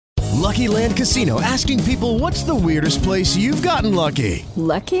Lucky Land Casino, asking people, what's the weirdest place you've gotten lucky?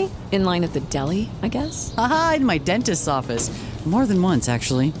 Lucky? In line at the deli, I guess? Aha, in my dentist's office. More than once,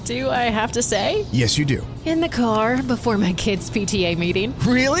 actually. Do I have to say? Yes, you do. In the car before my kids' PTA meeting.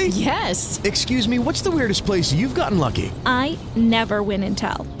 Really? Yes. Excuse me, what's the weirdest place you've gotten lucky? I never win and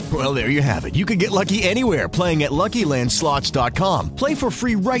tell. Well, there you have it. You can get lucky anywhere, playing at LuckyLandSlots.com. Play for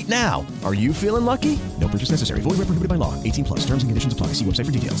free right now. Are you feeling lucky? No purchase necessary. Void where prohibited by law. 18 plus. Terms and conditions apply. See website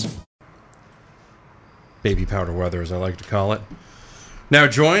for details. Baby powder weather, as I like to call it. Now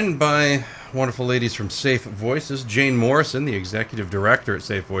joined by wonderful ladies from Safe Voices, Jane Morrison, the executive director at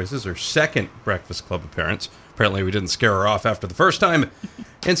Safe Voices, her second Breakfast Club appearance. Apparently we didn't scare her off after the first time.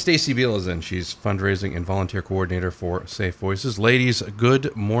 And Staci Beal is in. She's fundraising and volunteer coordinator for Safe Voices. Ladies,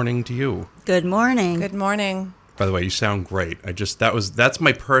 good morning to you. Good morning. Good morning. By the way, you sound great. That's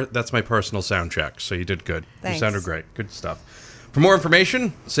my personal sound check. So you did good. Thanks. You sounded great. Good stuff. For more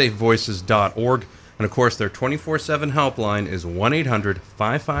information, safevoices.org. And, of course, their 24/7 helpline is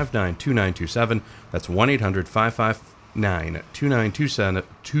 1-800-559-2927. That's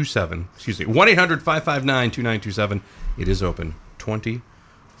 1-800-559-2927. Excuse me, 1-800-559-2927. It is open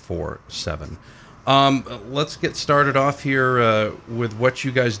 24/7. Let's get started off here with what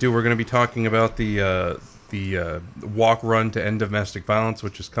you guys do. We're going to be talking about the walk run to end domestic violence,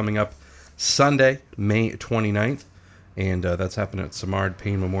 which is coming up Sunday, May 29th. And that's happening at Samard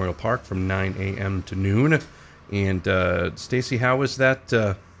Payne Memorial Park from 9 a.m. to noon. And Staci, how is that?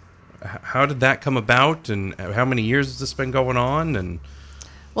 How did that come about? And how many years has this been going on? And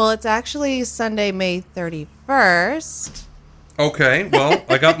Well, it's actually Sunday, May 31st. okay, well,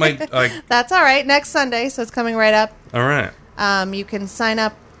 I got my. That's all right. Next Sunday, so it's coming right up. All right. You can sign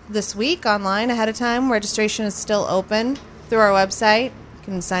up this week online ahead of time. Registration is still open through our website. You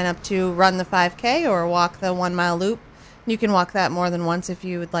can sign up to run the 5K or walk the 1 mile loop. You can walk that more than once if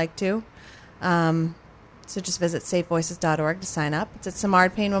you would like to. So just visit safevoices.org to sign up. It's at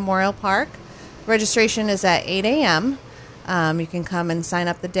Samard Payne Memorial Park. Registration is at 8 a.m. You can come and sign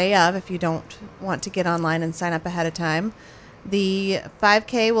up the day of if you don't want to get online and sign up ahead of time. The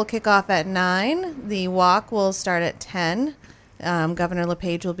 5K will kick off at 9. The walk will start at 10. Governor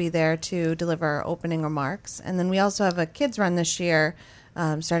LePage will be there to deliver opening remarks. And then we also have a kids run this year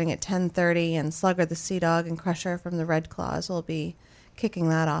starting at 10:30, and Slugger the Sea Dog and Crusher from the Red Claws will be kicking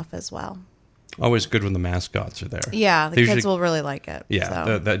that off as well. Always good when the mascots are there. Yeah, the kids will really like it. Yeah,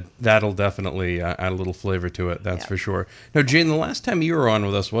 so. that'll definitely add a little flavor to it, that's for sure. Now, Jane, the last time you were on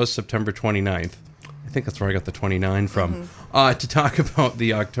with us was September 29th. I think that's where I got the 29 from. To talk about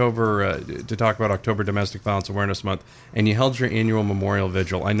the October Domestic Violence Awareness Month, and you held your annual memorial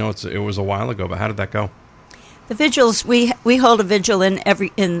vigil. I know it was a while ago, but how did that go? The vigils, we hold a vigil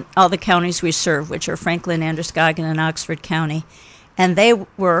in all the counties we serve, which are Franklin, Androscoggin, and Oxford County, and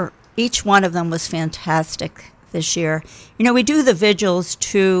each one of them was fantastic this year. You know, we do the vigils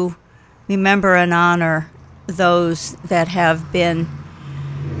to remember and honor those that have been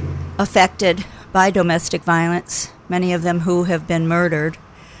affected by domestic violence, many of them who have been murdered,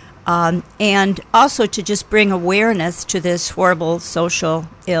 and also to just bring awareness to this horrible social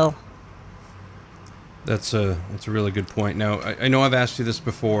ill. That's a really good point. Now, I know I've asked you this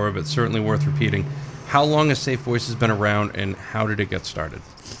before, but certainly worth repeating. How long has Safe Voices been around, and how did it get started?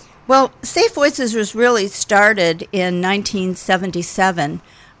 Well, Safe Voices was really started in 1977,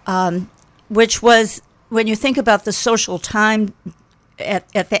 which was, when you think about the social time at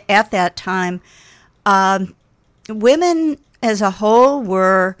that time, women as a whole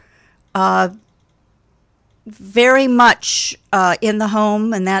were very much in the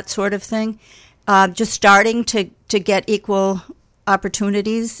home and that sort of thing. Just starting to get equal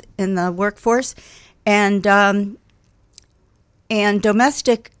opportunities in the workforce, and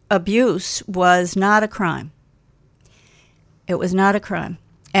domestic abuse was not a crime. It was not a crime,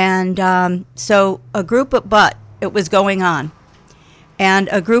 and so it was going on, and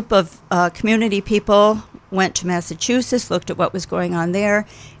a group of community people went to Massachusetts, looked at what was going on there,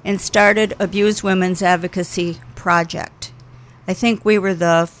 and started Abused Women's Advocacy Project. I think we were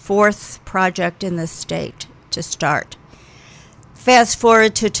the 4th project in the state to start. Fast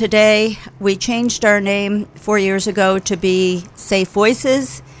forward to today, we changed our name 4 years ago to be Safe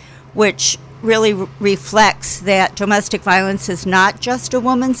Voices, which really reflects that domestic violence is not just a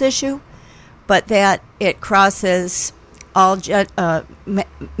woman's issue, but that it crosses all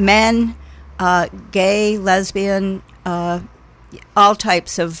men, gay, lesbian, all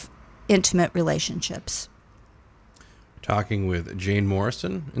types of intimate relationships. Talking with Jane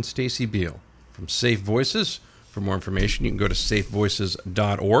Morrison and Staci Beal from Safe Voices. For more information, you can go to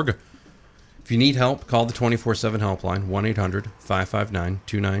safevoices.org. If you need help, call the 24/7 helpline,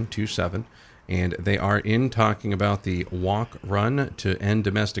 1-800-559-2927. And they are in talking about the walk run to end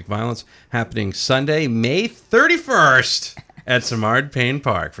domestic violence happening Sunday, May 31st at Samard Payne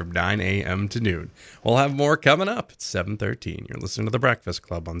Park from 9 a.m. to noon. We'll have more coming up at 7:13. You're listening to The Breakfast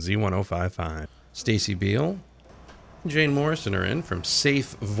Club on Z1055. Staci Beal and Jane Morrison are in from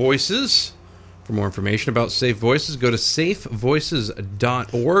Safe Voices. For more information about Safe Voices, go to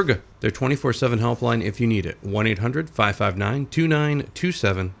safevoices.org. Their 24/7 helpline if you need it.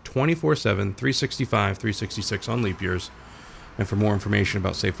 1-800-559-2927, 24/7, 365, 366 on leap years. And for more information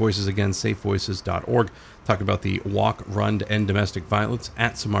about Safe Voices, again, safevoices.org. Talk about the walk, run to end domestic violence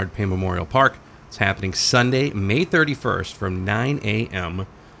at Samard Payne Memorial Park. It's happening Sunday, May 31st from 9 a.m.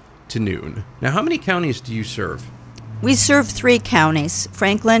 to noon. Now, how many counties do you serve? We serve 3 counties,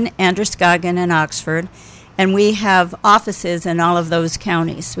 Franklin, Androscoggin, and Oxford, and we have offices in all of those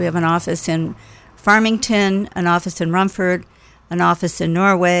counties. We have an office in Farmington, an office in Rumford, an office in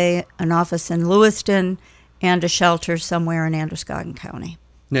Norway, an office in Lewiston, and a shelter somewhere in Androscoggin County.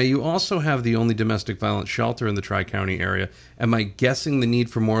 Now, you also have the only domestic violence shelter in the Tri-County area. Am I guessing the need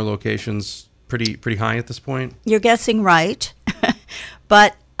for more locations pretty high at this point? You're guessing right,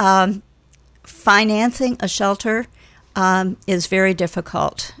 but financing a shelter is very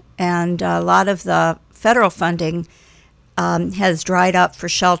difficult, and a lot of the federal funding has dried up for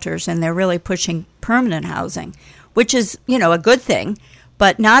shelters, and they're really pushing permanent housing, which is, a good thing,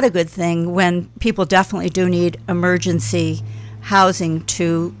 but not a good thing when people definitely do need emergency housing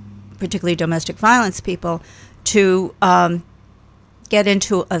to, particularly domestic violence people, to get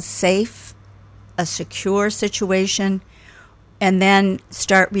into a safe, a secure situation, and then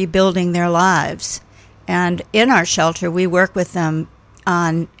start rebuilding their lives. And in our shelter, we work with them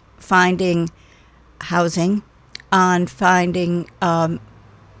on finding housing, on finding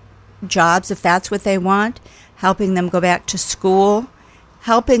jobs if that's what they want, helping them go back to school,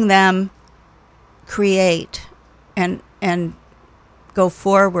 helping them create and go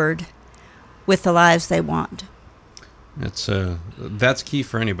forward with the lives they want. That's key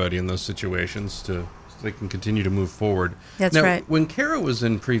for anybody in those situations so they can continue to move forward. That's now, right. When Kara was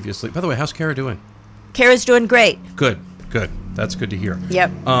in previously, by the way, how's Kara doing? Kara's doing great. Good. That's good to hear.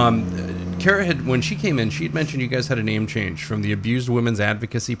 Yep. Kara when she came in, she'd mentioned you guys had a name change from the Abused Women's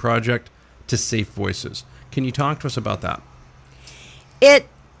Advocacy Project to Safe Voices. Can you talk to us about that?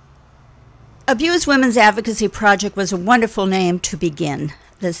 Abused Women's Advocacy Project was a wonderful name to begin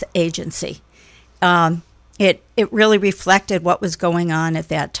this agency. It really reflected what was going on at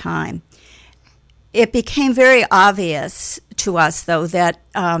that time. It became very obvious to us, though, that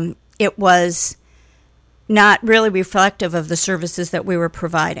it was not really reflective of the services that we were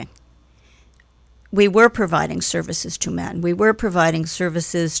providing. We were providing services to men. We were providing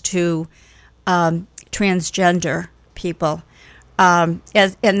services to transgender people. And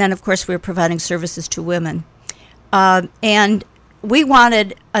then, of course, we were providing services to women. And we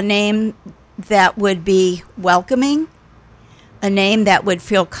wanted a name that would be welcoming, a name that would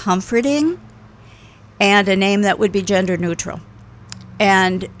feel comforting, and a name that would be gender neutral.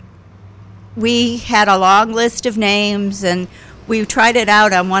 And we had a long list of names, and we tried it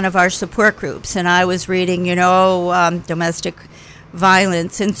out on one of our support groups. And I was reading, Domestic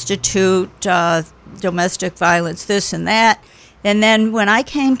Violence Institute, domestic violence, this and that. And then when I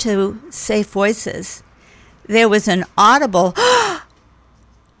came to Safe Voices, there was an audible,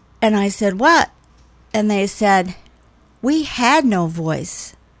 and I said, what? And they said, we had no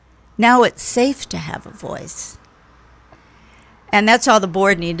voice. Now it's safe to have a voice. And that's all the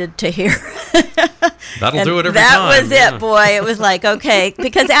board needed to hear. That'll do it every time. That was it, boy. It was like, okay.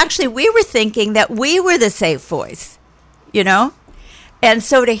 Because actually we were thinking that we were the safe voice, And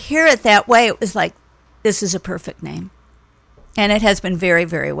so to hear it that way, it was like, this is a perfect name. And it has been very,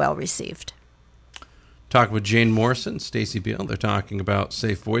 very well received. Talking with Jane Morrison, Staci Beal. They're talking about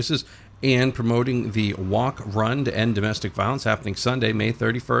Safe Voices and promoting the walk, run to end domestic violence happening Sunday, May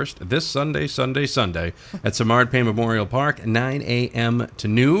 31st. This Sunday at Samard Payne Memorial Park, 9 a.m. to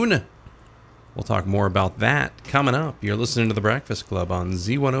noon. We'll talk more about that coming up. You're listening to The Breakfast Club on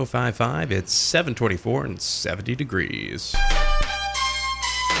Z1055. It's 7:24 and 70 degrees.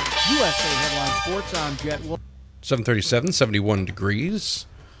 USA Headline Sports, I'm Jet Wolf. 7:37, 71 degrees.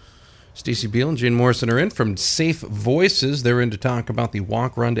 Staci Beal and Jane Morrison are in from Safe Voices. They're in to talk about the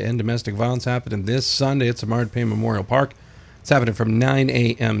walk, run to end domestic violence happening this Sunday at Samard Payne Memorial Park. It's happening from 9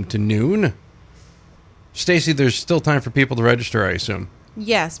 a.m. to noon. Staci, there's still time for people to register, I assume.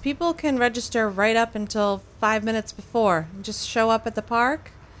 Yes, people can register right up until 5 minutes before. Just show up at the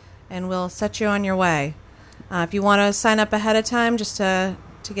park, and we'll set you on your way. If you want to sign up ahead of time just to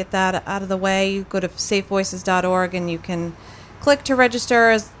to get that out of the way, you go to safevoices.org and you can click to register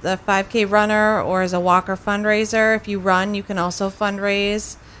as a 5K runner or as a walker fundraiser. If you run, you can also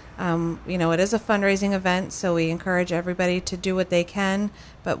fundraise. It is a fundraising event, so we encourage everybody to do what they can,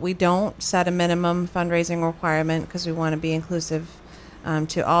 but we don't set a minimum fundraising requirement because we want to be inclusive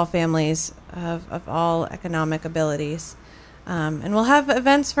to all families of all economic abilities. And we'll have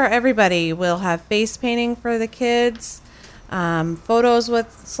events for everybody. We'll have face painting for the kids, photos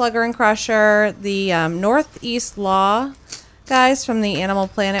with Slugger and Crusher. The Northeast Law guys from the Animal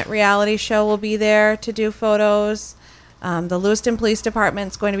Planet reality show will be there to do photos. The Lewiston Police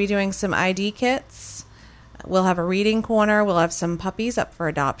Department is going to be doing some ID kits. We'll have a reading corner. We'll have some puppies up for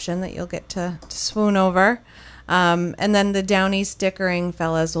adoption that you'll get to swoon over. And then the Downey stickering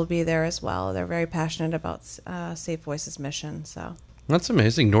fellas will be there as well. They're very passionate about Safe Voices mission. So That's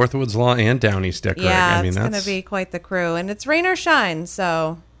amazing. Northwoods Law and Downey stickering. Yeah, it's going to be quite the crew. And it's rain or shine,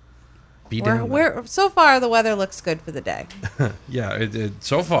 so we're so far the weather looks good for the day. Yeah,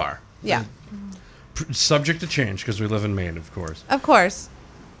 so far. Yeah. Subject to change because we live in Maine, of course. Of course.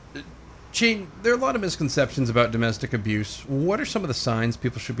 Gene, there are a lot of misconceptions about domestic abuse. What are some of the signs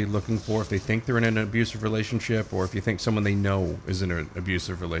people should be looking for if they think they're in an abusive relationship, or if you think someone they know is in an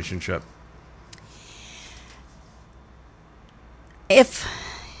abusive relationship? If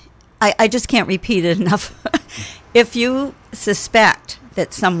I just can't repeat it enough. If you suspect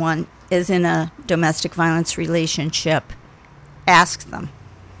that someone is in a domestic violence relationship, ask them.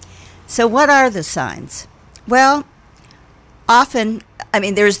 So what are the signs? Well, often,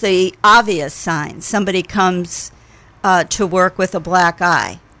 there's the obvious signs. Somebody comes to work with a black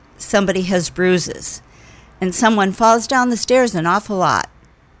eye. Somebody has bruises. And someone falls down the stairs an awful lot.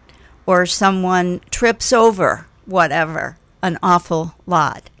 Or someone trips over whatever an awful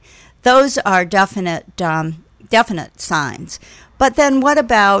lot. Those are definite signs. But then what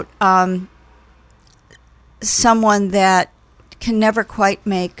about someone that can never quite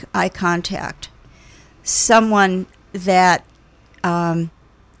make eye contact? Someone that can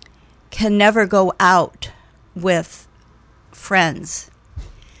never go out with friends.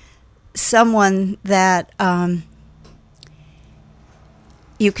 Someone that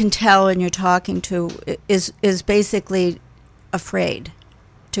you can tell and you're talking to is basically afraid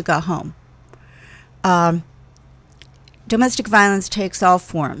to go home. Domestic violence takes all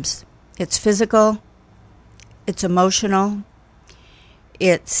forms. It's physical, it's emotional,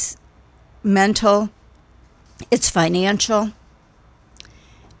 it's mental, it's financial.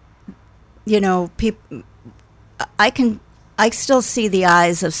 People. I still see the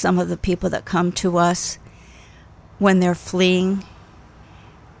eyes of some of the people that come to us when they're fleeing,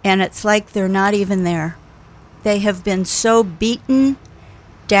 and it's like they're not even there. They have been so beaten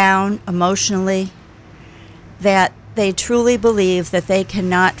down emotionally that they truly believe that they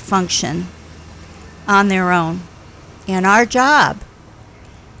cannot function on their own. And our job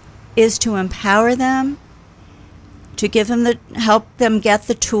is to empower them, to help them get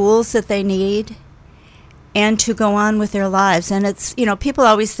the tools that they need, and to go on with their lives. And it's, people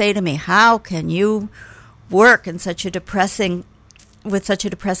always say to me, how can you work with such a depressing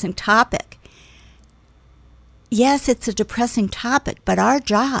topic? Yes, it's a depressing topic, but our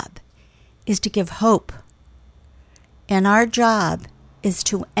job is to give hope. And our job is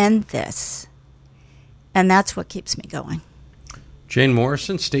to end this. And that's what keeps me going. Jane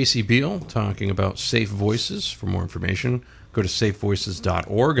Morrison, Staci Beal, talking about Safe Voices. For more information, go to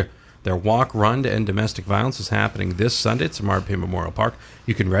safevoices.org. Their walk, run to end domestic violence is happening this Sunday at Samard Payne Memorial Park.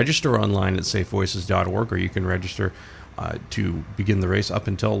 You can register online at safevoices.org, or you can register to begin the race up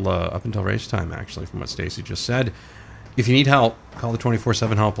until race time, actually, from what Staci just said. If you need help, call the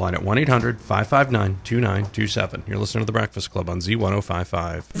 24/7 helpline at 1-800-559-2927. You're listening to The Breakfast Club on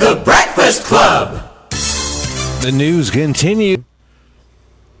Z1055. The Breakfast Club! The news continues.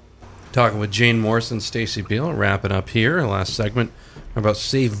 Talking with Jane Morrison, Staci Beal, wrapping up here. Last segment about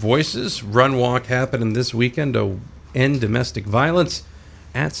Safe Voices. Run walk happening this weekend to end domestic violence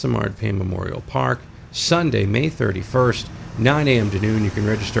at Samard Payne Memorial Park. Sunday, May 31st, 9 a.m. to noon. You can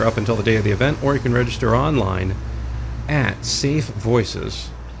register up until the day of the event, or you can register online at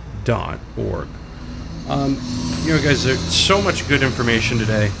safevoices.org. Guys, there's so much good information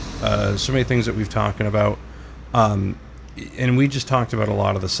today. So many things that we've talking about. And we just talked about a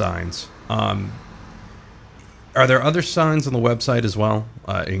lot of the signs. Are there other signs on the website as well,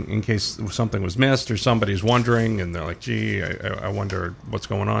 in case something was missed or somebody's wondering and they're like, gee, I wonder what's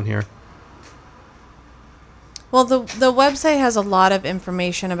going on here? Well, the website has a lot of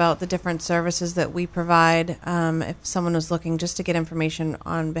information about the different services that we provide. If someone was looking just to get information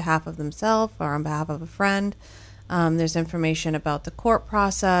on behalf of themselves or on behalf of a friend, There's information about the court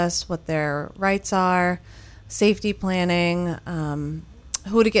process, what their rights are, safety planning,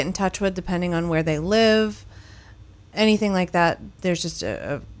 who to get in touch with depending on where they live, anything like that. There's just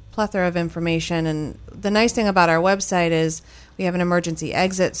a plethora of information. And the nice thing about our website is we have an emergency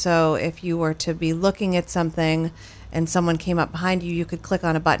exit. So if you were to be looking at something and someone came up behind you, you could click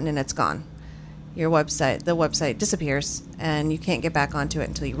on a button and it's gone. The website disappears and you can't get back onto it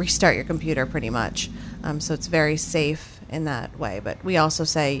until you restart your computer pretty much. So it's very safe in that way. But we also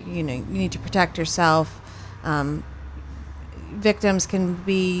say, you need to protect yourself. Victims can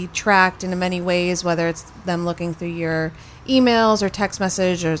be tracked in many ways, whether it's them looking through your emails or text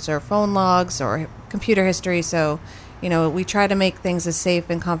messages or phone logs or computer history. So, we try to make things as safe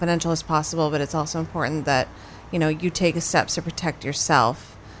and confidential as possible, but it's also important that, you take steps to protect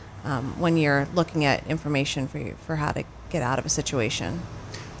yourself when you're looking at information for how to get out of a situation.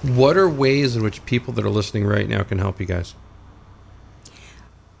 What are ways in which people that are listening right now can help you guys?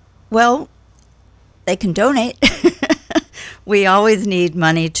 Well, they can donate. We always need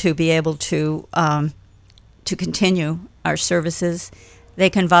money to be able to continue our services. They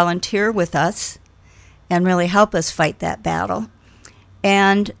can volunteer with us and really help us fight that battle.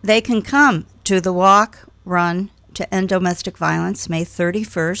 And they can come to the Walk, Run to End Domestic Violence, May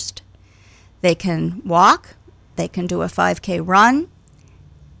 31st. They can walk. They can do a 5K run.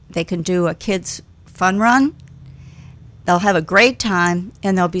 They can do a kids' fun run. They'll have a great time,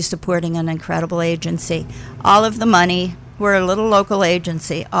 and they'll be supporting an incredible agency. All of the money, we're a little local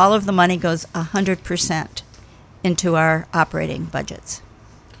agency, all of the money goes 100% into our operating budgets.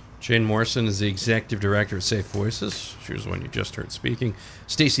 Jane Morrison is the Executive Director of Safe Voices. She was the one you just heard speaking.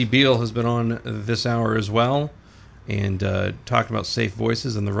 Staci Beal has been on this hour as well and talking about Safe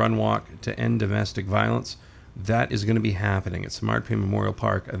Voices and the Run Walk to End Domestic Violence. That is going to be happening at Smart Pay Memorial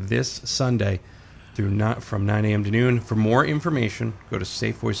Park this Sunday from 9 a.m. to noon. For more information, go to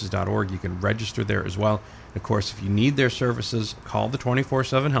safevoices.org. You can register there as well. And of course, if you need their services, call the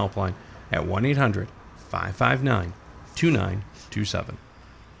 24/7 helpline at 1-800-559-2927.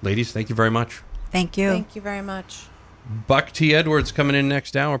 Ladies, thank you very much. Thank you. Thank you very much. Buck T. Edwards coming in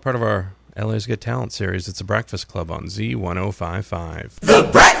next hour, part of our LA's Got Talent series. It's a Breakfast Club on Z1055. The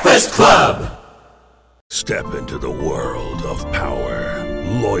Breakfast Club. Step into the world of power,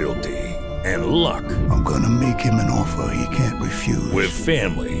 loyalty, and luck. I'm gonna make him an offer he can't refuse. With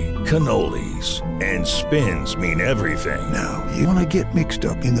family, cannolis, and spins mean everything. Now, you wanna get mixed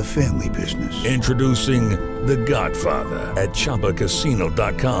up in the family business. Introducing The Godfather at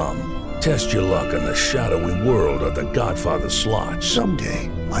ChumbaCasino.com. Test your luck in the shadowy world of The Godfather slot. Someday,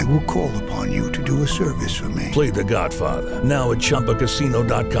 I will call upon you to do a service for me. Play The Godfather now at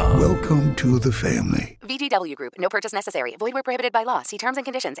ChumbaCasino.com. Welcome to the family. VGW Group. No purchase necessary. Void where prohibited by law. See terms and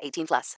conditions. 18+.